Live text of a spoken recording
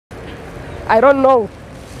I don't know.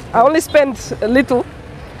 I only spent a little,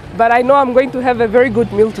 but I know I'm going to have a very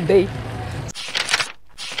good meal today.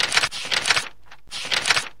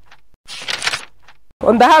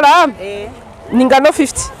 On the haram? Ningano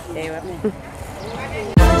 50.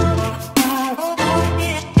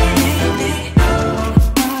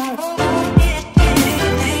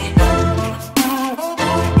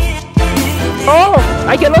 Oh,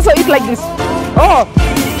 I can also eat like this. Oh.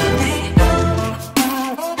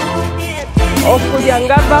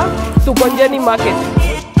 Okuryangava, Tukondjeni market.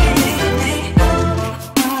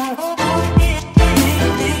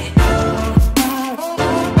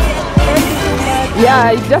 Yeah,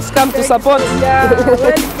 I just come to support. Yeah,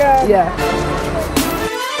 welcome. Yeah.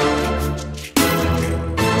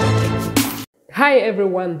 Hi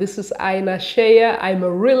everyone, this is Aina Sheya. I'm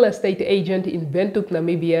a real estate agent in Windhoek,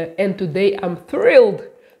 Namibia, and today I'm thrilled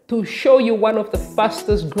to show you one of the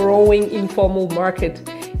fastest growing informal market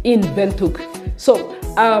in Windhoek. So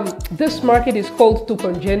this market is called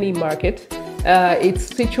Tukondjeni market. It's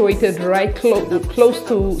situated right close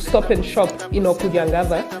to Stop and Shop in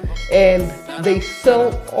Okuryangava, and they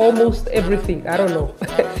sell almost everything. I don't know.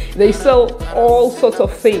 They sell all sorts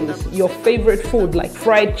of things. Your favorite food like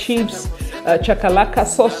fried chips, chakalaka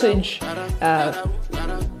sausage,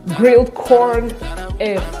 grilled corn,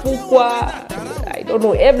 fukwa, I don't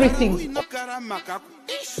know, everything.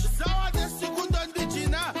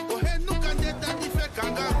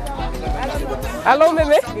 Hello,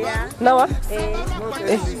 Meme? Yeah. Nawa?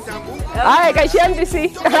 Ay, kashian disi.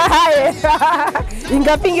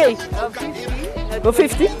 Ingapinge?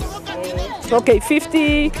 50. 50? Okay,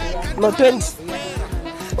 50, no 20.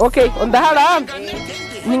 Okay, on the haram?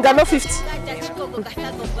 Ningano 50.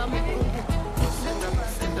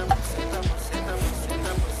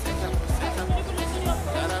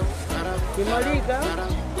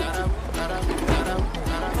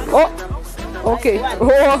 Oh, okay.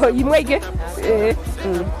 Oh, you make it?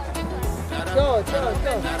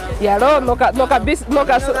 Yaro noka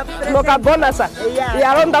bonasa.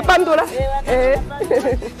 Yaro nda pandura.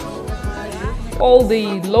 All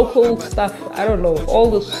the local stuff, I don't know, all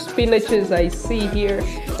the spinaches I see here,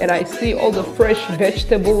 and I see all the fresh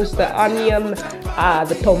vegetables, the onion,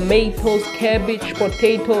 the tomatoes, cabbage,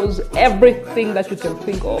 potatoes, everything that you can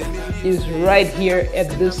think of is right here at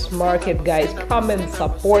this market, guys. Come and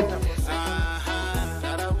support.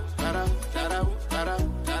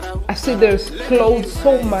 I see there's clothes,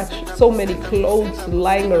 so many clothes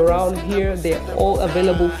lying around here. They're all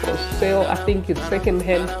available for sale. I think it's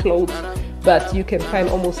second-hand clothes, but you can find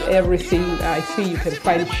almost everything. I see you can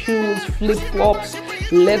find shoes, flip-flops,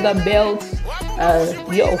 leather belts,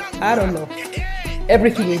 I don't know.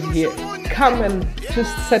 Everything is here. Come and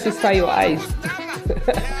just satisfy your eyes.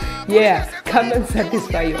 Yeah, come and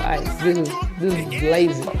satisfy your eyes. This is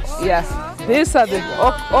lazy. Yeah, these are the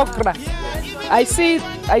okra. I see,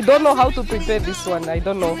 I don't know how to prepare this one. I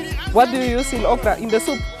don't know. What do you use in okra? In the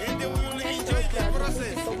soup?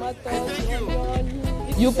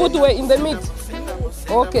 You put away in the meat?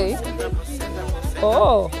 Okay.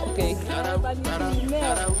 Oh, okay.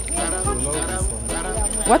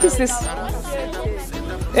 What is this?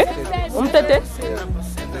 Umtete?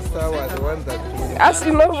 As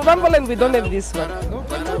in Ramboland, we don't have this one. No,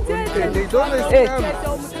 but they don't have.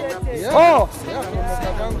 Oh.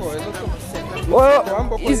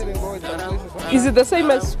 Oh, is it the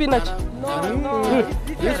same as spinach? No.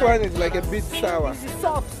 This one is like a bit sour.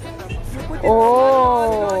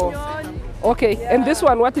 Oh. Okay. Yeah. And this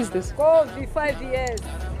one, what is this? Oh, the 5 years.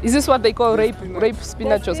 Is this what they call rape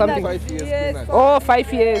spinach or something? 5 years spinach. Oh,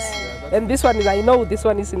 5 years. Yeah, and this one is, I know, this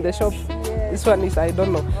one is in the shop. Yes. This one is, I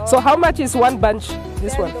don't know. So how much is one bunch?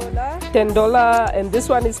 This one? $10. And this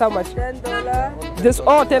one is how much? $10. This,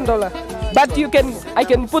 oh, $10. But you can, I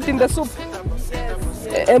can put in the soup.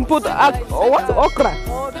 And put what? Okra.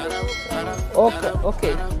 Okra.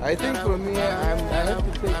 Okay. I think from here I have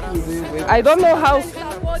to take you there. I don't know how.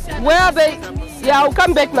 Where are they? Yeah, I'll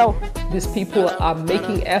come back now. These people are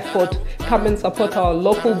making effort. Come and support our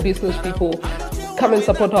local business people. Come and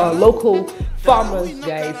support our local farmers,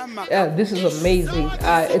 guys. This is amazing.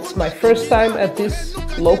 It's my first time at this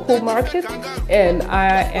local market, and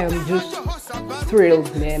I am just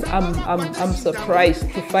thrilled, man. I'm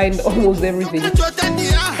surprised to find almost everything.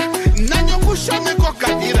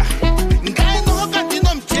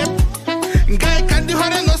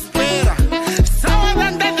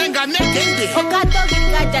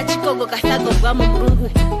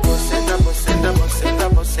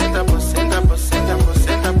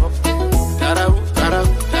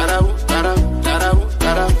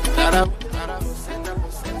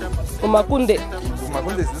 Umakunde.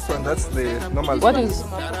 Omakunde is this one. That's the normal. What is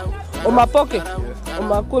omapoke? Yes.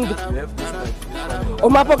 Omakunde. We have this type.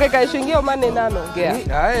 Omapoke kaishingi omane nano. Yeah.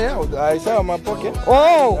 Yeah. I saw Omapoke.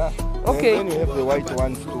 Oh. Yeah. Okay. And then you have the white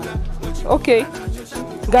ones too. Okay.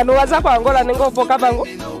 Ngano waza kwa Angola nengo poka bango.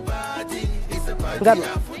 Ngano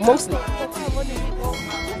mostly.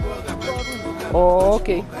 Oh,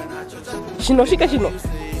 okay. Shino shika shino.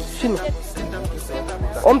 Shino.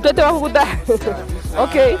 Omtete wangu da.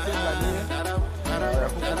 Okay.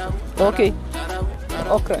 Okay.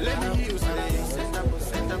 Okay.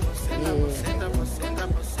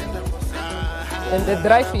 And the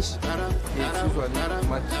dry fish. It's usually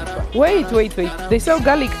much cheaper. Wait. They sell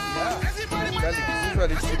garlic. Garlic is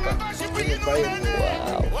usually cheaper when you buy it.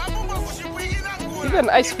 Wow. Even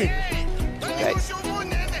ice cream. Guys.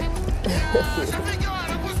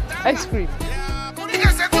 Ice cream.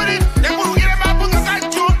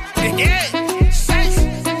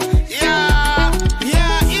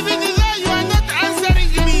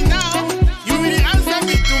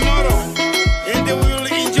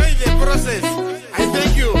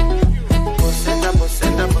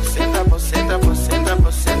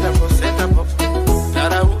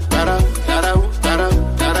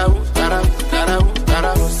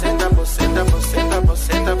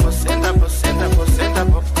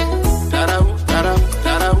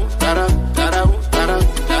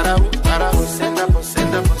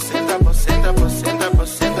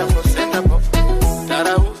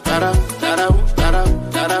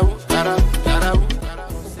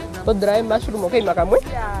 Dry mushroom, okay, makamwe?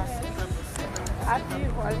 Yeah.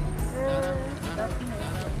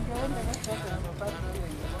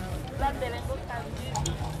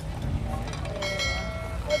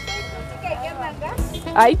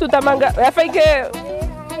 Ahí tu tamanga, que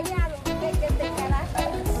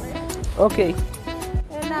okay.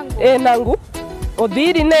 Nangu.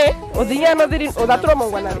 Odiri ne, odinya no diri, odatro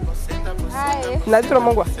mongwa nari. Na diro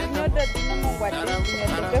mongwa.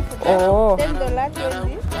 Oh.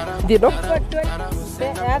 $10.20. Did no? The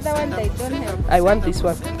other one they don't have. I want this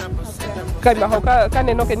one. Kai mahoka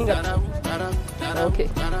kane no keninga. Okay.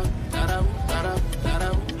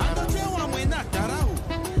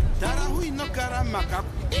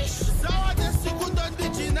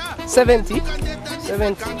 $70.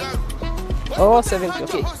 Oh, 70.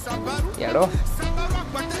 Okay. Yaro.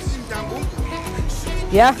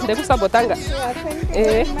 Yeah, dekusa botanga.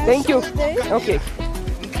 Thank you. Okay.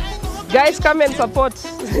 Guys, come and support.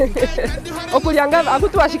 Okuryangava, aku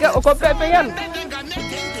tuashika okopepe yan.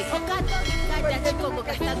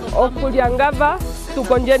 Okuryangava,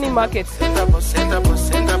 Tukondjeni market.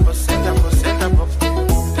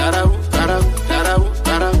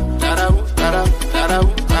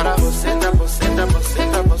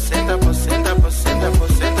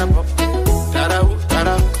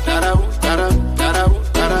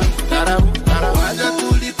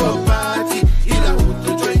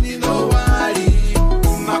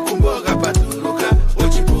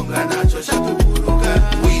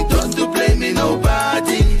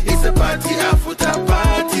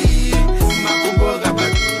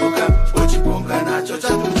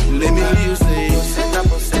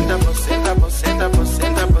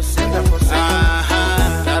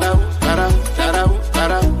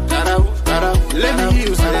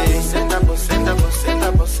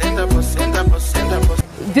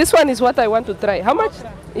 This one is what I want to try. How much?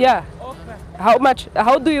 Yeah. How much?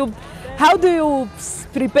 How do you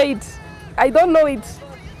prepare it? I don't know it.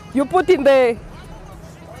 You put in the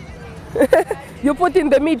you put in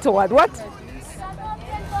the meat or what? What?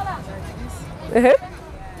 You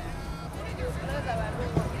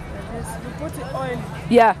put the oil.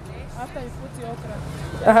 Yeah. After you put the okra.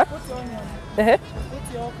 Uh-huh. Put the onion. Uh-huh. Put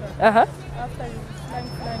the okra. Uh-huh. After you fry,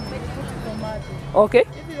 you put the tomato. Okay.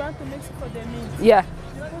 If you want to mix it for the meat, Yeah.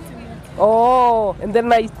 you put in it. Oh, and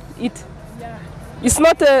then I eat. Yeah. It's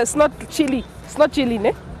not chili. It's not chili,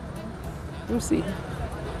 ne? Let me see.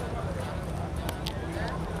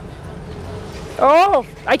 Oh,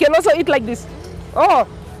 I can also eat like this. Oh.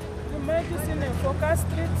 You make this in a focus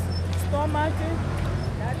street, stomach,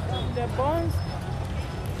 the bones,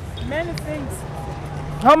 many things.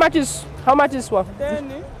 How much is what?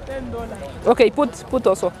 $10. Okay, put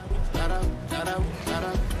also.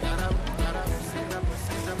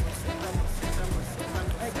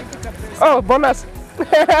 Oh, bonus.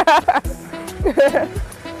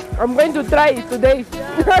 I'm going to try it today.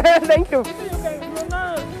 Thank you.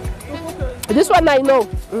 This one I know.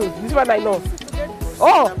 This one I know.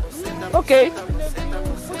 Oh, okay.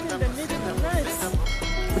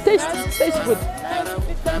 It tastes good.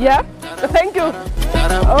 Yeah. Thank you.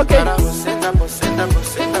 Okay.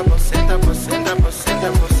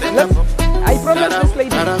 I promise this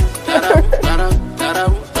lady.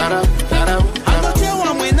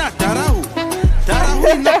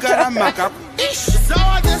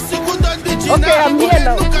 Okay, I'm here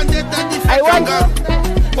now.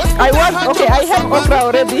 Okay, I have okra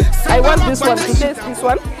already. I want this one. To taste this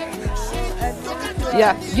one.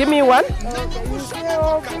 Yeah, give me one.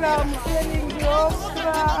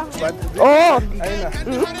 Oh,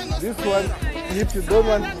 This one, if you don't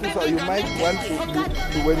want to, so you might want to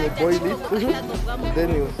when you boil it,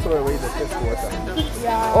 then you throw away the test water.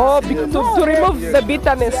 oh, to remove the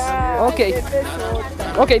bitterness. Okay.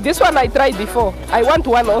 Okay, this one I tried before. I want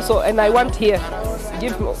one also, and I want here.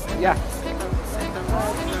 Give me, yeah.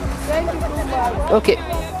 Thank you so much. Okay.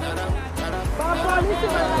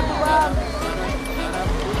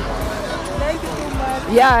 Thank you so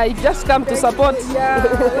much. Yeah, I just come to support. Yeah,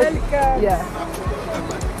 welcome. Yeah.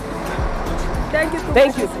 Thank you so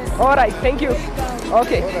Thank much. you. All right, thank you.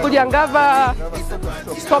 Okay. Okuryangava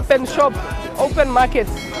Stop and Shop, open market,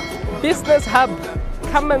 business hub.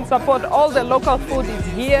 Come and support. All the local food is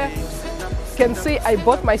here. You can see I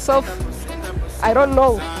bought myself. I don't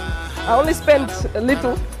know. I only spent a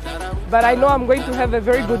little, but I know I'm going to have a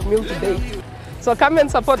very good meal today. So come and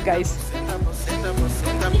support, guys.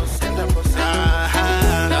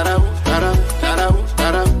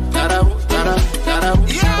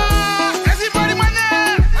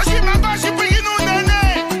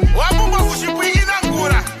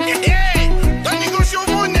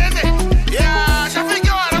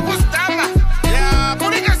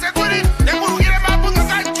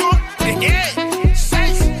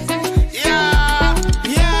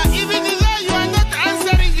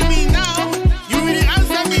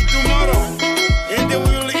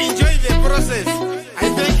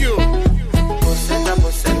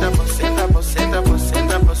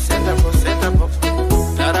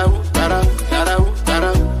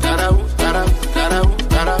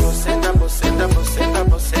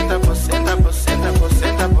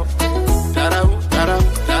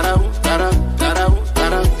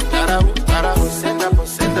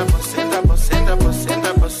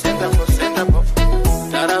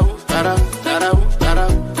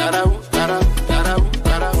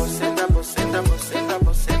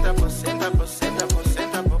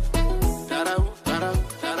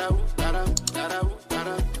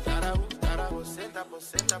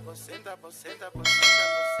 Senta,